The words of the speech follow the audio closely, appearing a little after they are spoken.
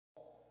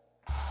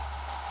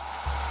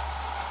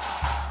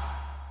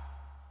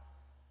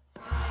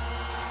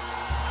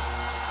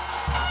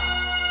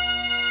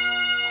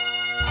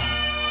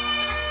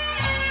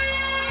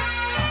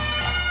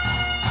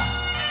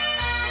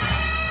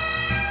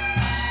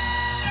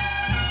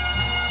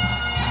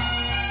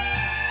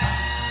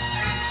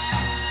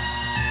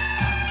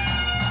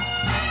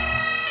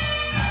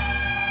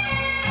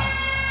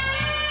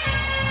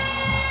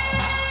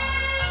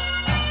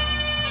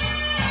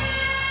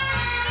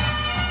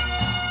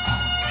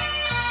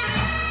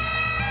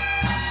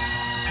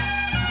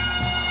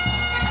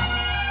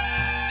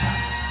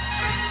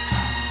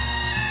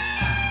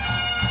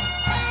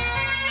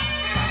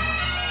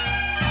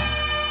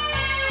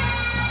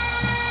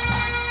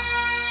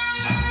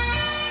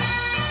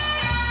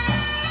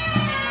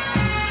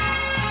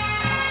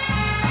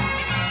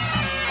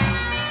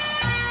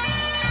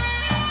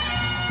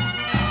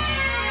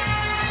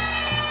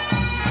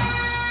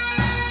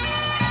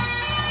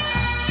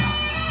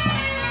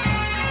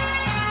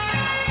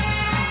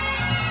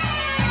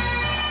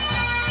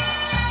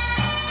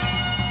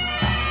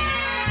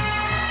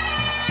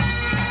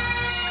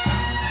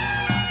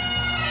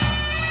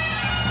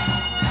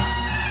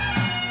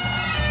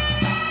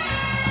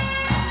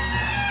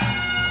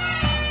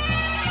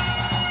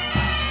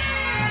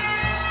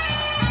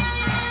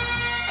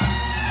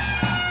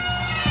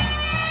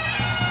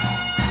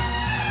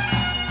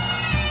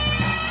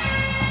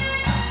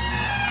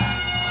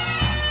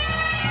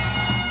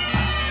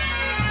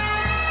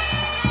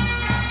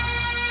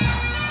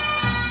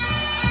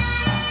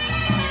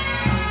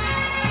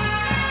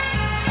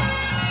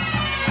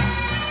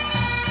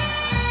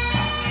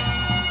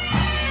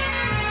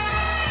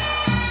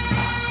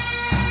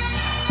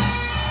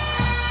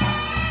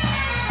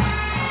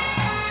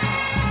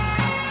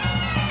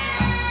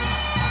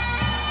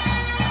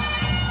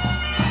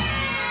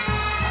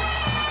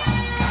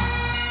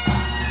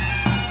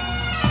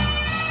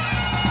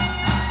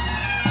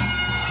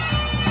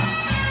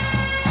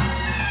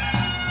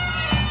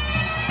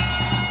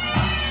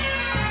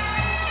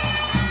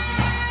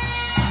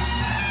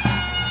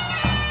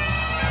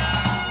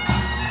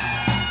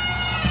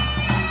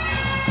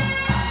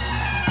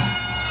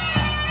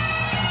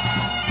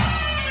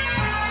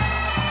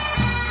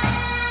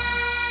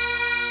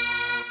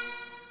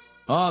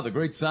Ah, the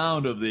great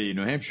sound of the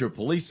New Hampshire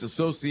Police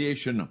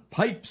Association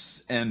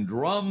pipes and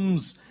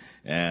drums.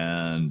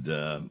 And,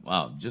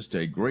 wow, just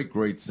a great,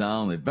 great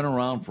sound. They've been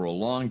around for a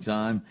long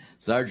time.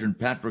 Sergeant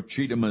Patrick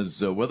Cheetham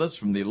is with us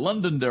from the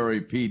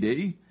Londonderry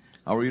PD.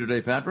 How are you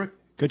today, Patrick?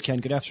 Good,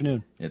 Ken. Good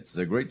afternoon. It's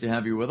great to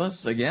have you with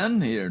us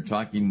again here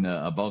talking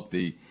about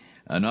the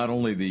not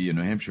only the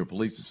New Hampshire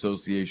Police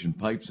Association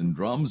pipes and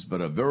drums,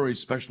 but a very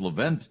special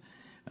event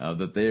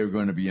that they are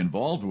going to be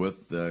involved with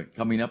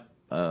coming up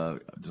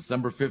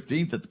December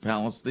 15th at the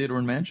Palace Theatre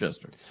in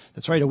Manchester.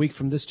 That's right, a week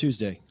from this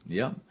Tuesday.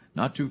 Yeah,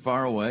 not too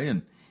far away.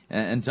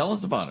 And tell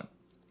us about it.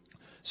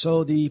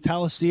 So the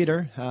Palace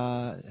Theatre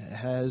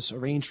has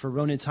arranged for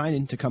Ronan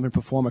Tynan to come and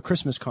perform a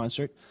Christmas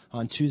concert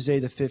on Tuesday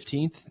the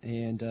 15th,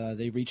 and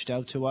they reached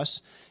out to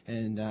us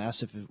and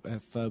asked if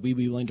we'd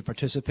be willing to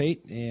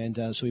participate.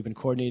 And so we've been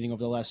coordinating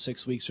over the last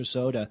 6 weeks or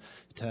so to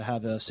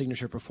have a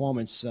signature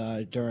performance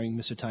during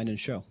Mr.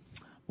 Tynan's show.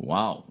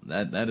 Wow,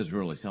 that is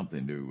really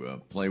something to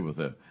play with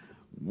a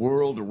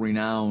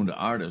world-renowned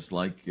artist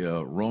like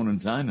Ronan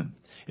Tynan.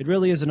 It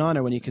really is an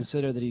honor when you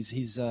consider that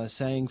he's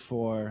sang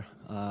for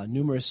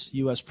numerous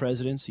U.S.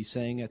 presidents. He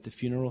sang at the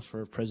funeral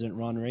for President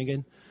Ronald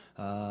Reagan,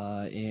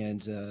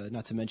 and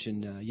not to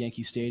mention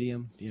Yankee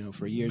Stadium,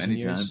 for years Many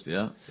and years. times,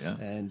 yeah.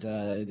 And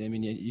I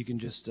mean, you can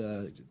just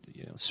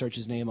search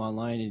his name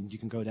online, and you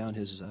can go down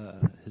his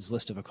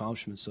list of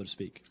accomplishments, so to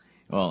speak.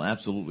 Well,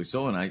 absolutely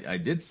so. And I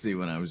did see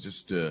when I was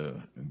just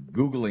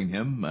Googling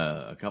him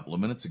a couple of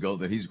minutes ago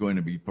that he's going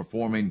to be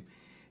performing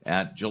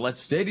at Gillette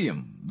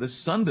Stadium this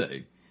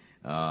Sunday.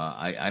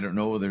 I don't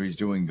know whether he's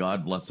doing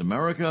God Bless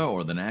America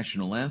or the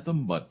national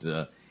anthem, but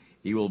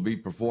he will be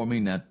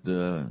performing at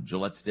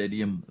Gillette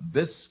Stadium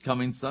this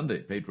coming Sunday,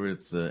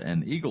 Patriots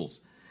and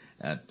Eagles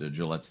at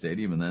Gillette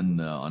Stadium, and then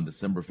on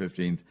December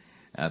 15th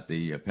at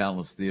the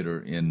Palace Theatre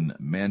in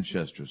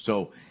Manchester.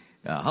 So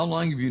how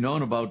long have you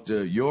known about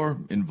your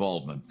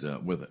involvement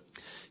with it?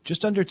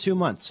 Just under 2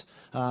 months.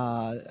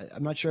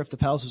 I'm not sure if the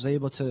Palace was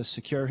able to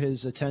secure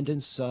his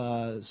attendance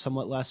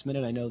somewhat last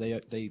minute. I know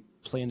they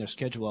plan their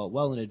schedule out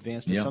well in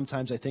advance, but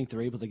sometimes I think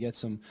they're able to get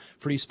some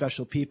pretty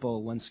special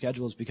people when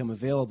schedules become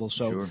available.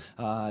 So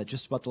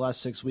just about the last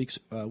 6 weeks,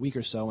 week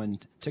or so,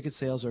 and ticket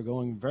sales are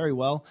going very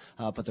well,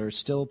 but there's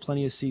still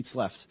plenty of seats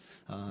left.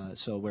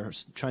 So we're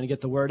trying to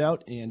get the word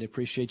out, and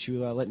appreciate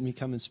you letting me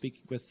come and speak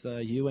with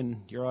you and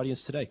your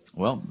audience today.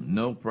 Well,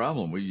 no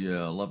problem. We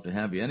love to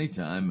have you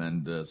anytime,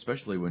 and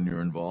especially when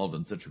you're involved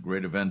in such a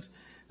great event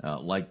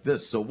like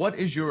this. So what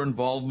is your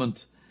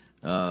involvement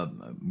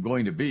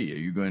going to be? Are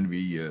you going to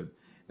be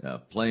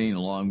playing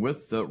along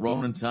with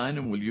Ronan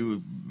Tynan? Will you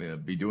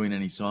be doing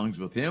any songs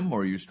with him,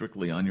 or are you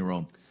strictly on your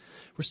own?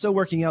 We're still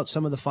working out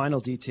some of the final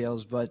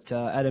details, but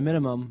at a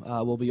minimum,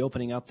 we'll be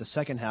opening up the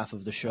second half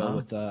of the show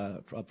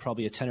with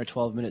probably a 10 or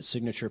 12-minute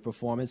signature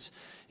performance,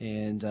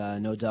 and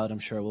no doubt I'm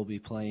sure we'll be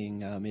playing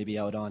maybe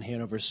out on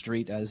Hanover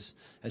Street as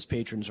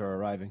patrons are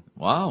arriving.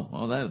 Wow,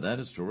 well, that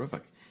is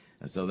terrific.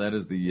 So that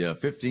is the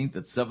 15th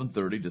at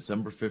 7:30,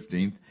 December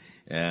 15th,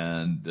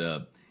 and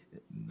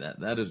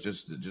that is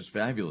just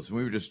fabulous.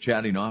 We were just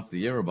chatting off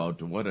the air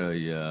about what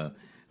a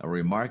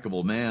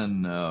remarkable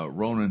man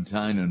Ronan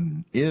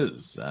Tynan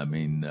is. I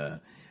mean,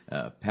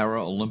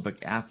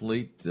 Paralympic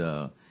athlete,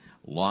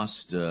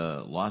 lost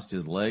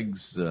his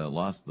legs,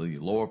 lost the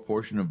lower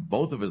portion of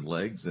both of his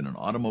legs in an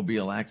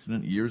automobile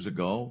accident years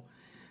ago.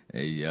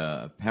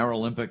 A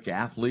Paralympic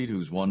athlete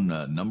who's won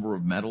a number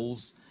of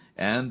medals,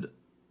 and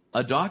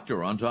a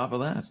doctor on top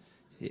of that.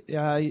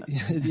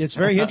 It's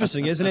very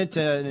interesting, isn't it?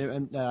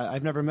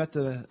 I've never met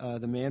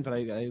the man, but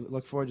I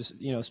look forward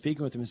to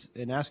speaking with him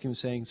and asking him,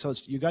 saying, "So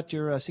you got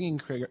your singing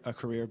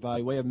career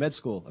by way of med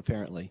school,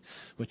 apparently,"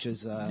 which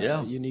is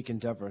a unique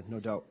endeavor,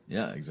 no doubt.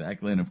 Yeah,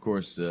 exactly, and of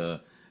course,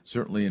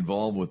 certainly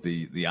involved with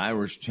the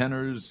Irish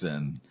tenors,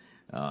 and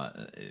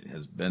it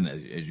has been,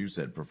 as you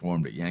said,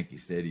 performed at Yankee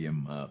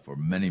Stadium for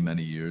many,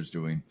 many years,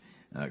 doing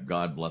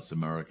 "God Bless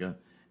America."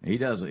 He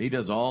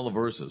does all the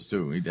verses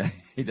too.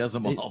 He does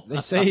them all.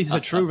 They say he's a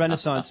true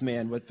Renaissance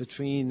man, with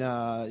between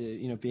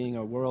being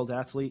a world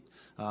athlete,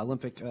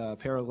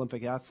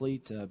 Paralympic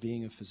athlete,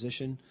 being a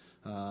physician,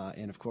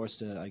 and of course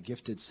a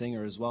gifted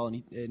singer as well.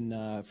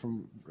 And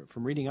from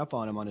reading up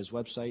on him on his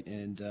website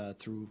and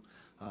through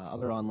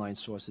other online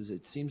sources,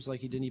 it seems like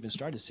he didn't even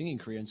start his singing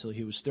career until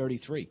he was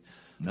 33.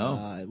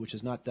 No, which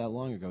is not that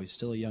long ago. He's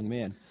still a young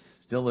man.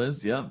 Still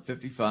is, yeah,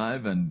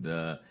 55,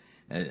 and.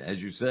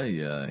 As you say,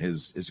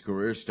 his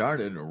career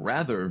started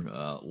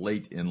rather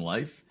late in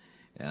life,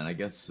 and I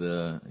guess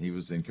he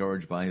was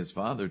encouraged by his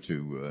father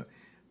to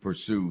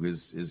pursue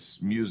his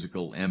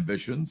musical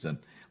ambitions. And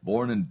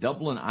born in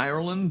Dublin,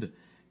 Ireland,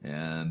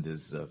 and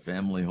his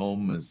family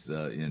home is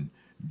in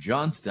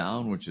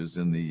Johnstown, which is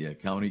in the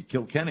county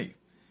Kilkenny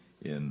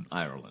in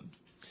Ireland.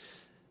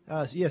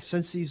 Yes,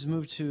 since he's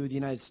moved to the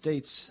United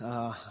States,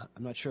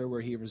 I'm not sure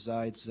where he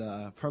resides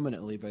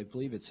permanently, but I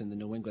believe it's in the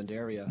New England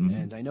area. Mm-hmm.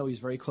 And I know he's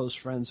very close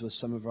friends with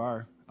some of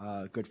our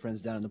good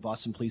friends down in the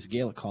Boston Police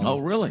Gaelic Column. Oh,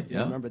 really?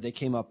 Yeah. Remember, they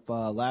came up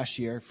last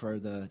year for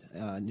the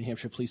New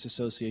Hampshire Police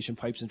Association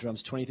Pipes and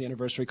Drums 20th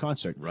anniversary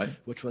concert, Right.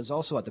 which was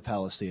also at the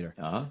Palace Theater.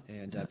 Uh-huh.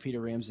 And Peter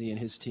Ramsey and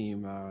his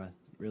team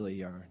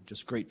really are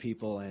just great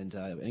people, and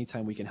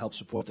anytime we can help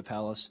support the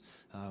Palace,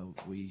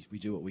 we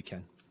do what we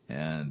can.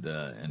 And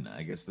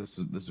I guess this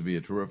would be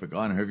a terrific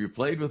honor. Have you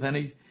played with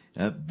any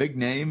big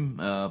name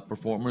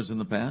performers in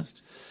the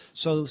past?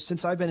 So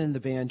since I've been in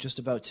the band just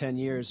about 10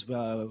 years,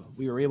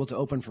 we were able to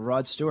open for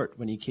Rod Stewart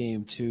when he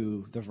came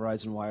to the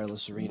Verizon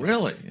Wireless Arena.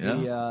 Really?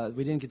 Yeah.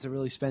 We didn't get to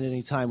really spend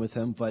any time with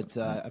him, but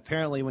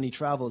apparently when he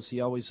travels,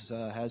 he always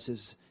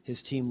has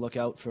his team look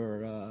out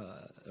for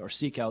or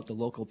seek out the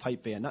local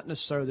pipe band, not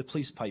necessarily the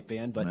police pipe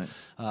band, but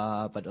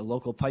right. But a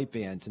local pipe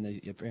band,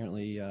 and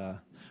apparently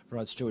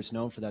Rod Stewart's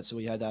known for that. So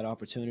we had that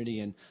opportunity,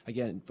 and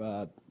again,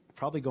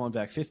 probably going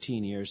back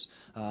 15 years,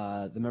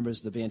 the members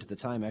of the band at the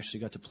time actually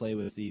got to play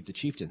with the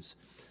Chieftains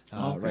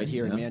right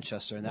here in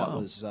Manchester, and that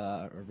was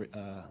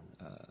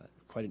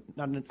quite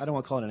I don't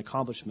want to call it an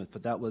accomplishment,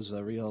 but that was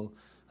a real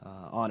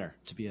honor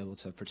to be able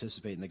to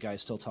participate, and the guys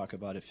still talk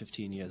about it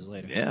 15 years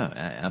later. Yeah,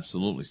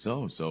 absolutely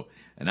so.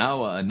 And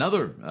now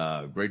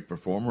another great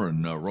performer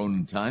in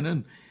Ronan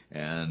Tynan,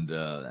 and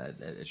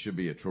it should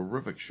be a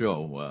terrific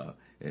show.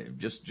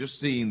 Just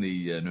seeing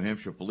the New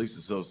Hampshire Police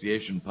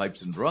Association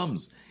Pipes and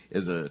Drums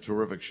is a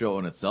terrific show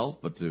in itself,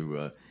 but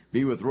to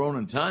be with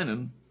Ronan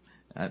Tynan,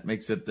 that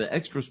makes it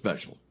extra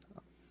special.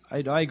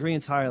 I agree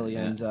entirely,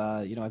 Yeah.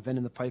 and I've been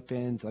in the pipe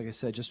band, like I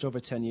said, just over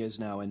 10 years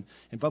now, and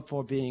but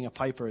for being a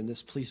piper in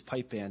this police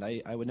pipe band,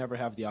 I would never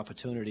have the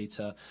opportunity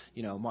to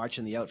march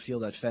in the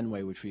outfield at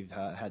Fenway, which we've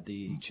had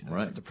the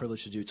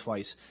privilege to do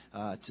twice,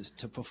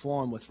 to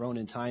perform with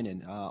Ronan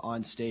Tynan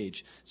on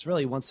stage. It's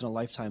really once in a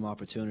lifetime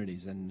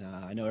opportunities, and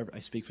I know I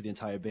speak for the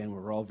entire band.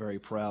 We're all very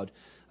proud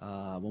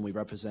when we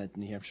represent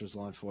New Hampshire's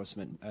law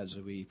enforcement as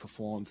we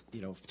perform,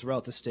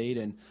 throughout the state,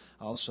 and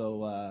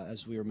also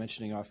as we were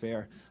mentioning off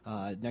air,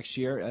 next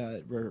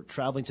year we're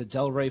traveling to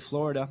Delray,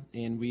 Florida,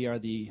 and we are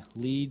the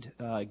lead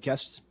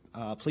guest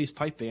police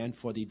pipe band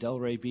for the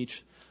Delray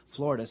Beach,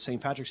 Florida St.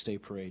 Patrick's Day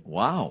Parade.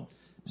 Wow.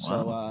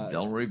 So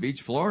Delray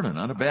Beach, Florida,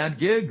 not a bad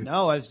gig.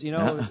 No, it's for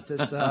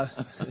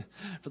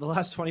the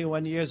last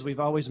 21 years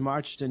we've always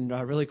marched in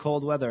really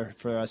cold weather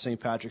for St.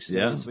 Patrick's Day.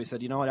 Yeah. So we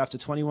said, after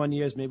 21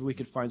 years, maybe we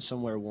could find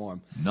somewhere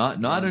warm. Not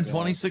in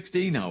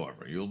 2016,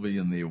 however. You'll be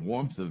in the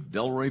warmth of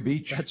Delray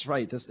Beach. That's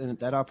right. And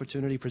that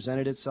opportunity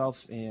presented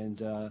itself,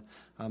 and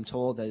I'm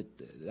told that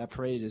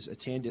parade is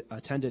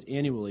attended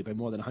annually by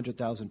more than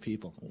 100,000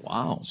 people.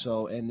 Wow.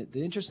 So, and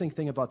the interesting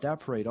thing about that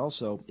parade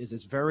also is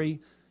it's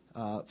very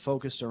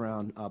focused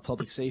around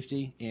public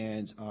safety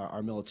and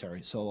our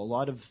military. So a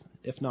lot of,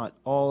 if not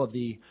all of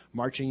the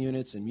marching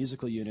units and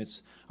musical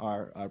units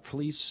are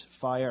police,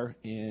 fire,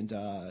 and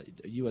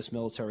U.S.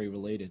 military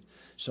related.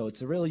 So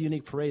it's a really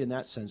unique parade in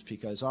that sense,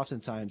 because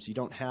oftentimes you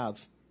don't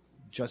have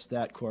just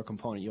that core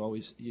component.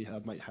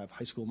 Might have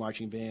high school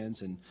marching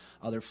bands and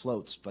other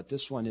floats, but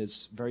this one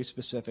is very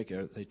specific.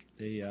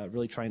 They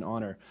really try and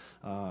honor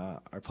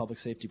our public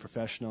safety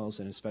professionals,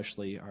 and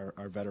especially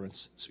our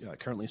veterans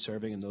currently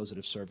serving and those that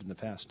have served in the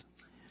past.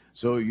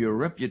 So your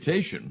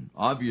reputation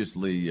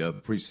obviously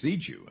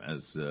precedes you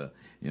as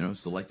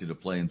selected to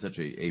play in such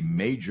a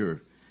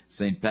major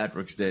St.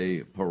 Patrick's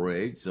Day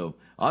parade. So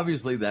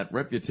obviously that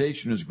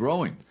reputation is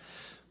growing.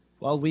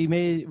 Well, we've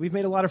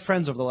made a lot of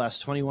friends over the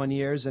last 21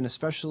 years, and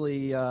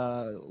especially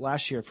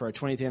last year for our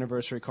 20th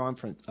anniversary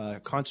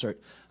concert,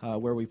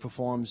 where we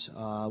performed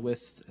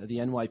with the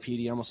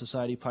NYPD Animal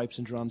Society Pipes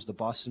and Drums, the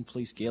Boston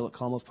Police Gaelic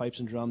Column of Pipes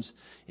and Drums,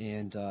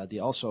 and the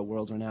also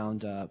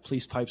world-renowned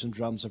Police Pipes and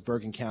Drums of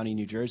Bergen County,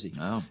 New Jersey.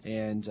 Wow.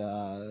 And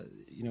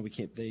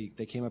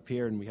they came up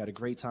here, and we had a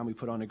great time. We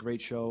put on a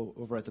great show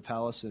over at the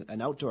Palace,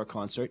 an outdoor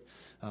concert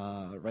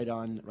right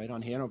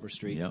on Hanover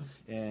Street. Yeah.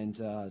 And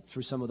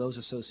through some of those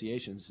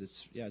associations,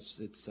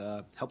 it's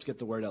helped get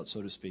the word out,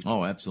 so to speak.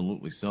 Oh,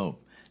 absolutely so.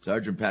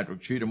 Sergeant Patrick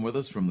Cheetham with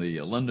us from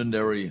the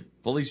Londonderry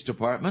Police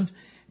Department,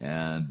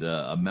 and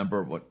a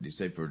member, what do you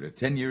say, for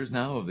 10 years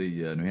now of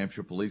the New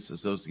Hampshire Police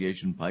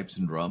Association Pipes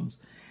and Drums.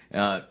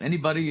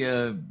 Anybody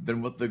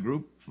been with the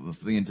group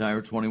for the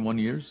entire 21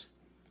 years?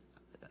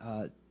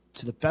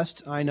 To the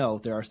best I know,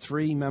 there are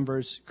 3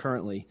 members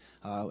currently,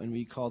 and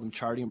we call them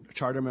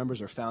charter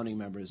members or founding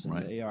members. And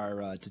Right. They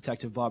are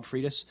Detective Bob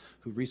Freitas,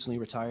 who recently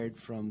retired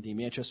from the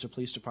Manchester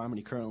Police Department.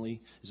 He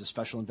currently is a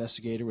special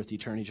investigator with the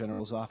Attorney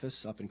General's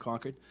office up in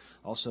Concord.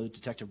 Also,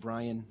 Detective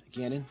Brian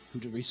Gannon,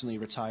 who recently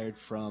retired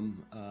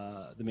from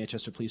the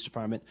Manchester Police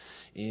Department,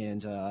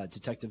 and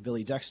Detective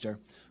Billy Dexter,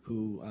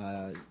 who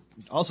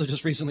also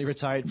just recently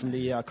retired from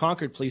the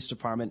Concord Police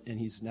Department, and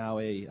he's now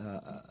a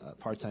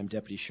part-time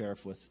deputy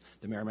sheriff with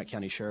the Merrimack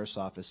County Sheriff's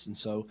Office. And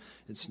so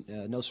it's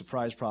no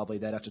surprise probably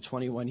that after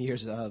 21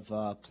 years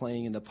of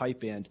playing in the pipe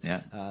band,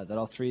 that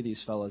all 3 of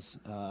these fellas,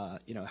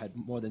 had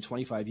more than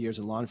 25 years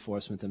in law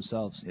enforcement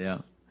themselves. Yeah.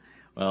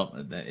 Well,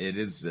 it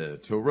is a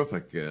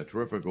terrific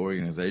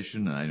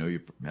organization. I know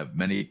you have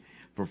many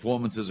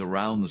performances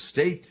around the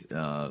state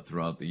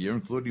throughout the year,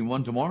 including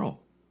one tomorrow.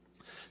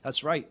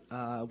 That's right.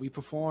 We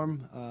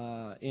perform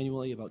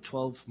annually about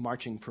 12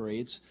 marching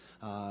parades.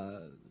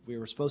 We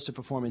were supposed to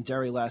perform in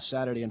Derry last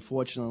Saturday.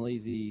 Unfortunately,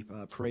 the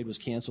parade was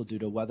canceled due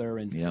to weather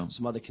and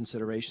some other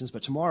considerations.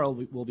 But tomorrow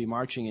we'll be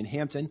marching in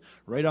Hampton,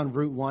 right on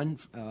Route 1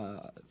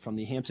 from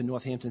the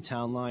Northampton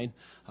town line,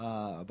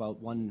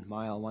 about 1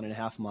 mile,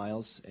 1.5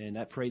 miles. And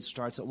that parade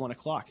starts at 1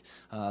 o'clock.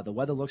 The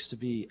weather looks to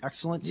be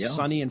excellent,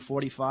 sunny and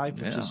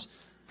 45, which is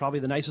probably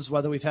the nicest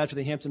weather we've had for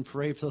the Hampton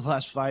Parade for the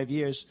last 5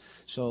 years.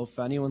 So if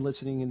anyone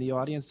listening in the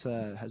audience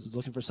is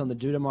looking for something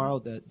to do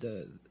tomorrow,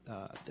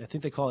 I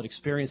think they call it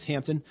Experience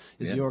Hampton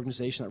is the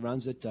organization that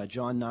runs it.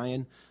 John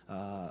Nyan,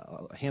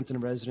 a Hampton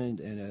resident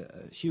and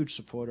a huge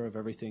supporter of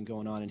everything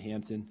going on in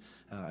Hampton,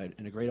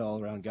 and a great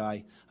all-around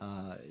guy.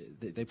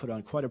 They put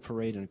on quite a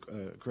parade and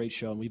a great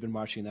show, and we've been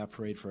marching that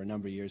parade for a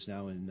number of years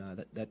now,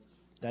 and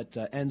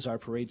that ends our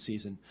parade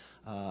season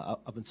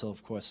up until,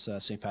 of course,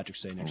 St.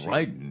 Patrick's Day next year.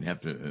 Right, and you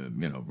have to,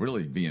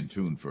 really be in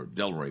tune for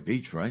Delray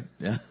Beach, right?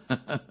 Yeah.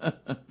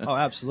 Oh,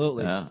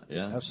 absolutely.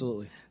 Yeah,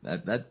 absolutely.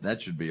 That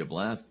should be a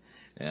blast,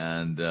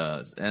 and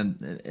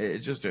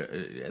it's just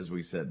as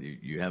we said,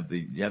 you have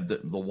the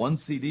one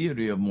CD, or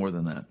do you have more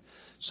than that?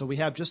 So we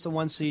have just the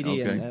one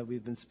CD, Okay. and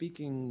we've been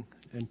speaking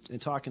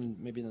and talking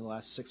maybe in the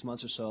last 6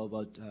 months or so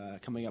about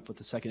coming up with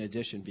the second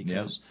edition,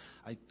 because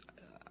I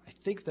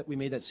think that we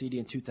made that CD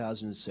in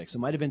 2006. It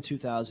might have been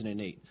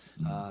 2008.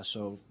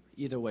 So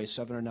either way,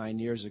 7 or 9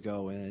 years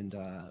ago, and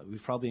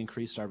we've probably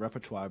increased our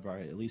repertoire by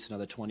at least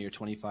another 20 or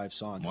 25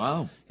 songs.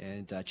 Wow.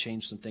 And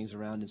changed some things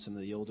around in some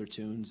of the older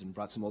tunes and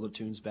brought some older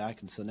tunes back,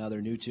 and so now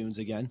they're new tunes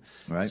again,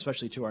 right,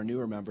 especially to our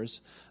newer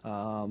members.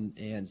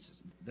 And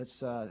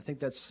that's I think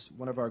that's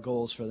one of our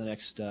goals for the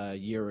next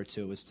year or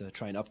two, is to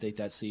try and update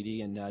that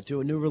CD and do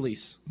a new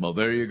release. Well,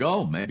 there you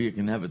go. Maybe you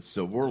can have its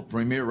world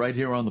premiere right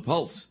here on the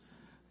Pulse.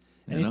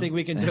 Anything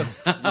we can do.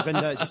 You've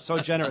been so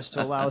generous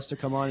to allow us to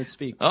come on and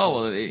speak. Oh,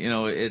 well,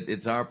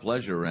 it's our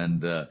pleasure,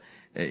 and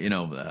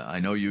I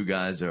know you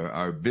guys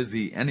are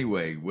busy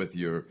anyway with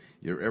your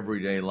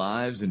everyday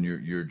lives and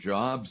your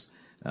jobs.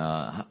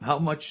 How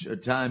much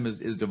time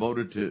is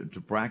devoted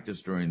to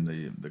practice during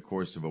the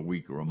course of a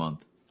week or a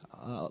month?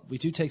 We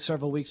do take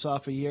several weeks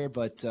off a year,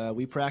 but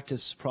we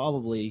practice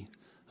probably,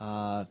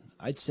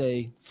 I'd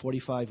say,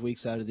 45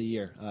 weeks out of the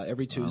year,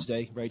 every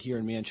Tuesday right here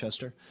in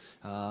Manchester.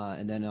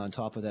 And then on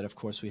top of that, of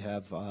course, we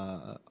have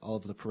all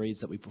of the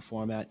parades that we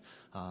perform at,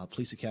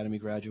 police academy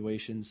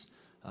graduations,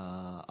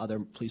 other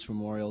police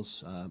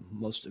memorials.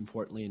 Most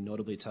importantly and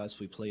notably to us,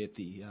 we play at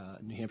the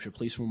New Hampshire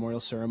Police Memorial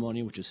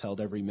Ceremony, which is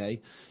held every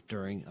May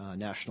during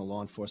National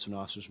Law Enforcement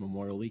Officers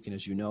Memorial Week. And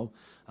as you know,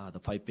 the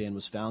pipe band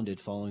was founded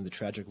following the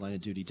tragic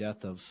line-of-duty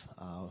death of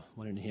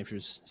one of New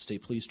Hampshire's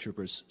state police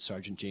troopers,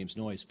 Sergeant James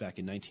Noyes, back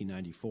in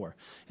 1994.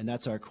 And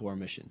that's our core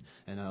mission.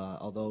 And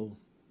although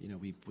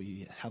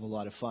we have a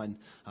lot of fun,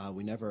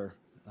 we never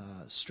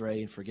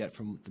stray and forget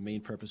from the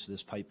main purpose of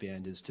this pipe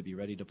band is to be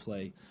ready to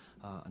play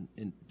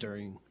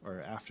during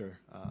or after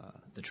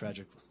the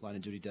tragic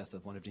line-of-duty death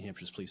of one of New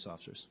Hampshire's police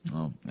officers.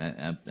 Oh,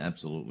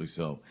 absolutely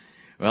so.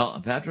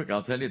 Well, Patrick,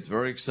 I'll tell you, it's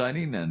very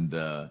exciting, and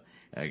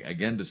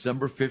again,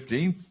 December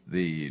 15th,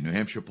 the New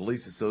Hampshire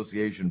Police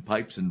Association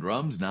Pipes and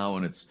Drums, now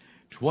in its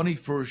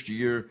 21st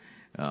year,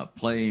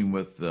 playing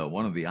with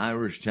one of the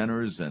Irish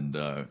tenors and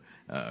a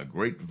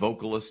great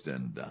vocalist,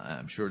 and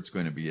I'm sure it's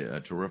going to be a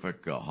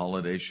terrific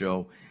holiday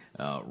show.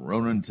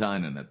 Ronan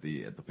Tynan at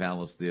the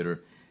Palace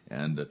Theater,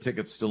 and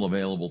tickets still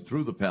available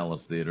through the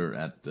Palace Theater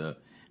at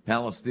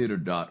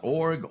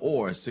palacetheater.org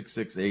or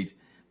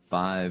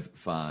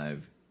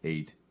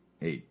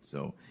 668-5588.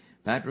 So,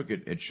 Patrick,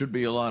 it should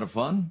be a lot of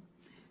fun,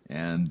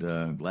 and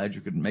glad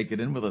you could make it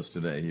in with us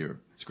today here.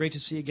 It's great to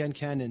see you again,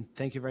 Ken, and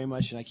thank you very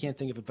much. And I can't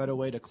think of a better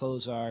way to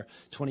close our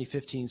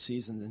 2015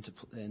 season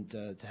than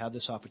to have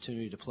this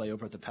opportunity to play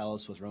over at the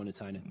Palace with Ronan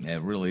Tynan. Yeah,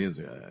 it really is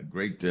a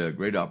great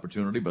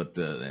opportunity. But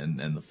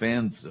and the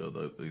fans,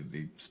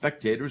 the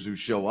spectators who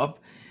show up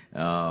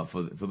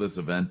for this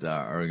event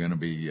are going to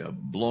be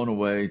blown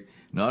away,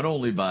 not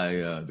only by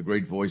the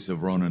great voice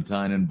of Ronan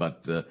Tynan,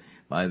 but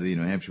by the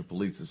New Hampshire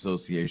Police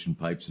Association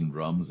Pipes and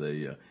Drums,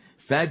 a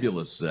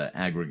fabulous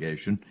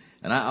aggregation.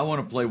 And I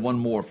want to play one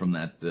more from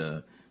that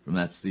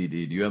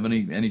CD. Do you have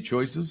any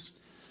choices?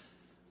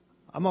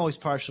 I'm always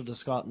partial to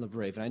Scotland the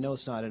Brave, and I know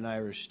it's not an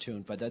Irish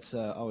tune, but that's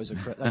always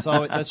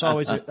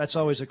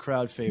a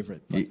crowd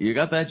favorite. You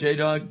got that,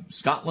 J-Dog?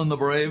 Scotland the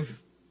Brave.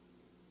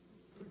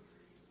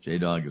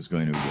 J-Dog is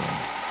going to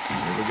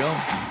here we go.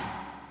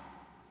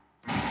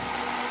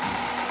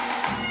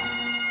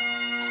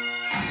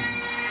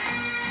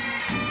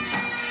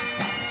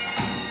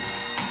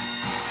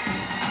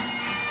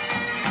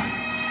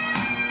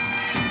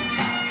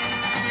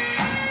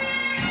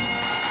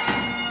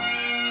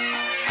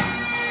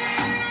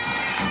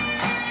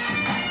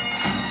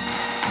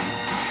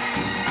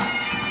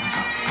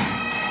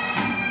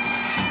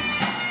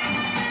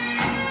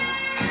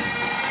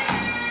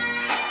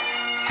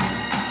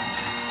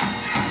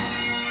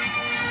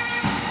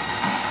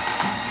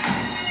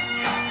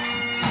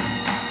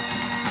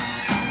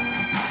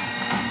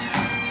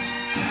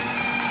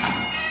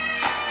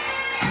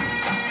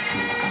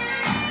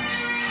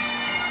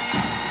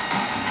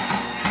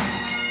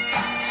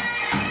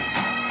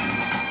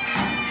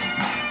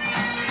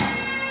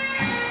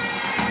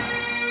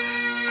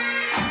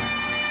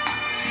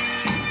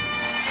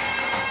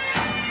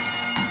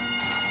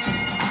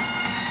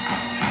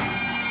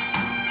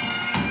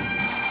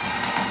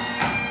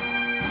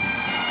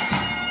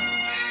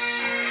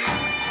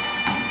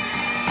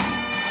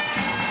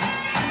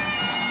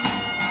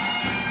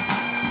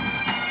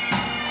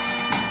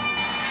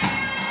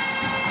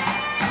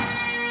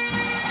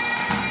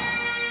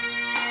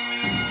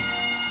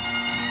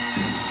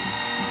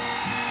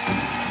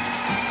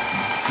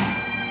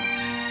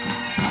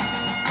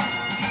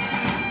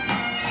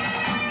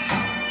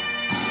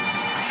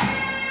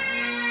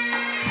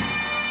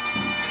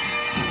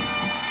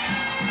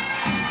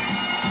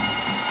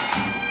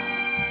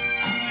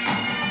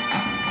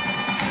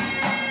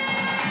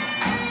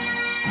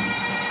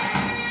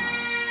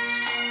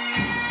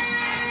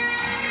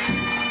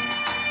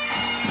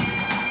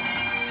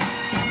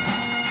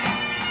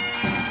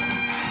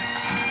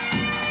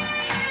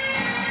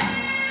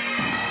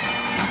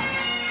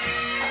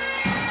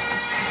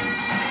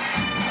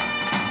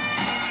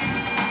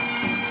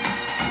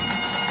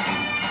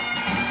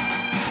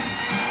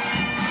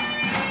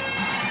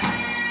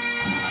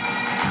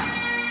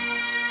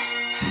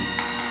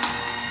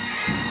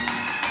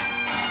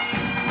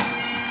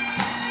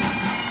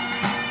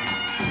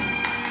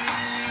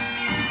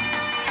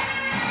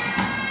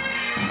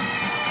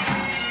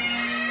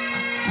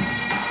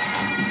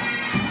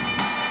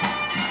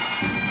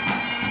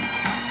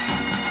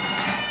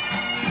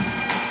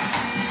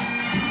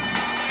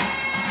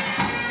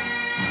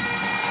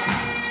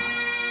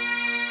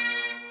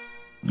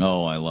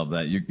 Oh, I love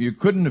that. You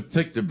couldn't have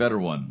picked a better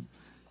one,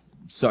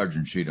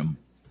 Sergeant Cheetham.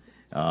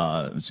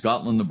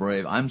 Scotland the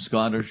Brave. I'm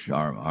Scottish.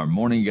 Our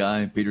morning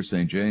guy, Peter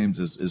St. James,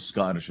 is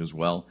Scottish as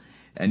well.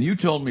 And you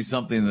told me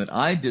something that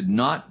I did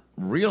not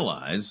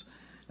realize.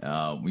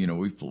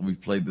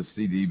 We've played the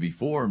CD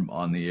before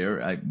on the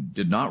air. I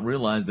did not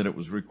realize that it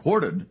was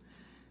recorded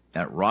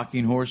at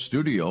Rocking Horse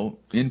Studio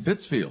in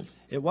Pittsfield.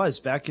 It was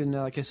back in,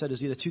 like I said, it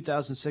was either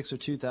 2006 or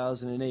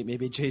 2008.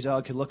 Maybe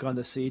J-Dog could look on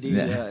the CD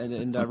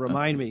and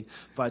remind me.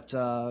 But,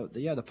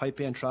 the pipe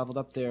band traveled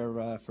up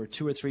there for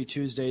 2 or 3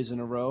 Tuesdays in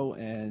a row.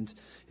 And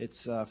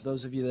it's, for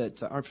those of you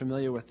that aren't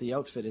familiar with the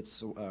outfit,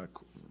 it's a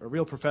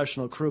real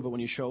professional crew. But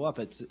when you show up,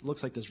 it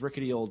looks like this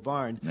rickety old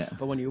barn. Yeah.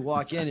 But when you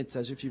walk in, it's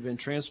as if you've been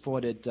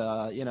transported,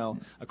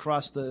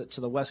 across to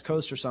the West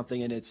Coast or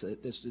something. And it's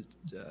this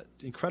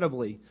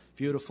incredibly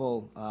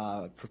beautiful,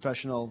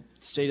 professional,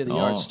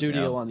 state-of-the-art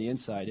studio on the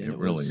inside. And it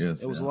really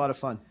is. It was a lot of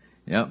fun.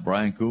 Yeah,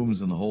 Brian Coombs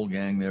and the whole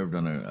gang there have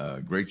done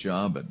a great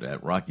job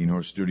at Rocking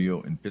Horse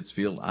Studio in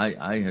Pittsfield.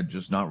 I had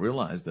just not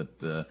realized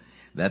that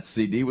that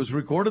CD was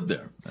recorded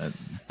there.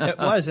 It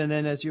was, and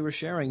then as you were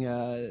sharing,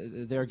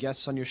 they're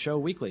guests on your show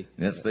weekly.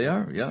 Yes, they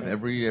are. Yeah,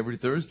 every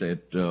Thursday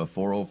at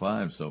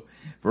 4:05. So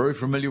very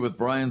familiar with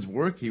Brian's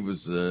work. He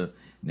was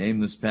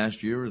named this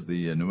past year as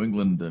the New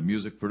England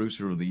Music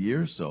Producer of the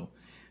Year. So.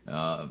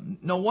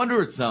 No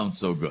wonder it sounds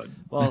so good.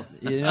 Well,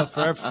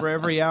 for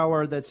every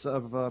hour that's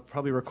of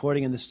probably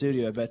recording in the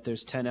studio, I bet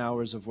there's 10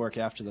 hours of work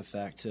after the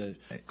fact to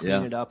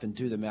clean it up and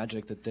do the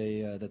magic that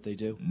they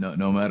do.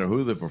 No matter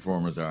who the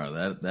performers are,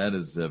 that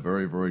is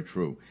very, very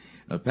true.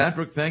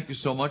 Patrick, thank you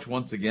so much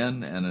once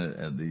again,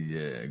 and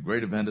the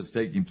great event is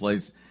taking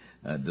place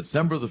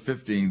December the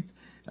 15th.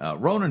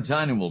 Ronan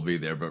Tynan will be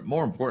there, but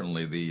more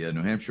importantly, the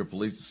New Hampshire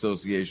Police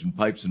Association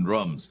Pipes and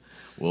Drums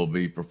will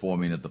be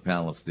performing at the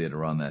Palace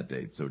Theater on that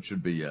date. So it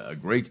should be a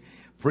great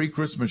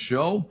pre-Christmas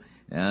show,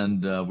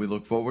 and we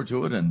look forward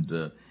to it.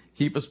 And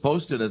keep us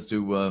posted as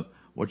to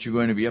what you're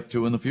going to be up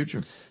to in the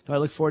future. I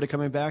look forward to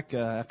coming back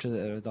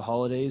after the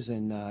holidays,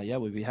 and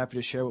we'd be happy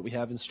to share what we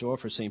have in store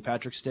for St.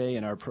 Patrick's Day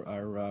and our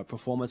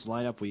performance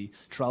lineup. We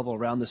travel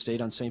around the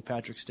state on St.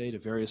 Patrick's Day to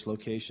various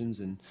locations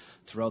and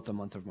throughout the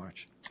month of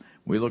March.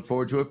 We look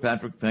forward to it.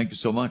 Patrick, thank you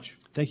so much.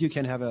 Thank you,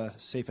 Ken. Have a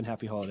safe and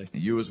happy holiday.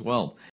 You as well.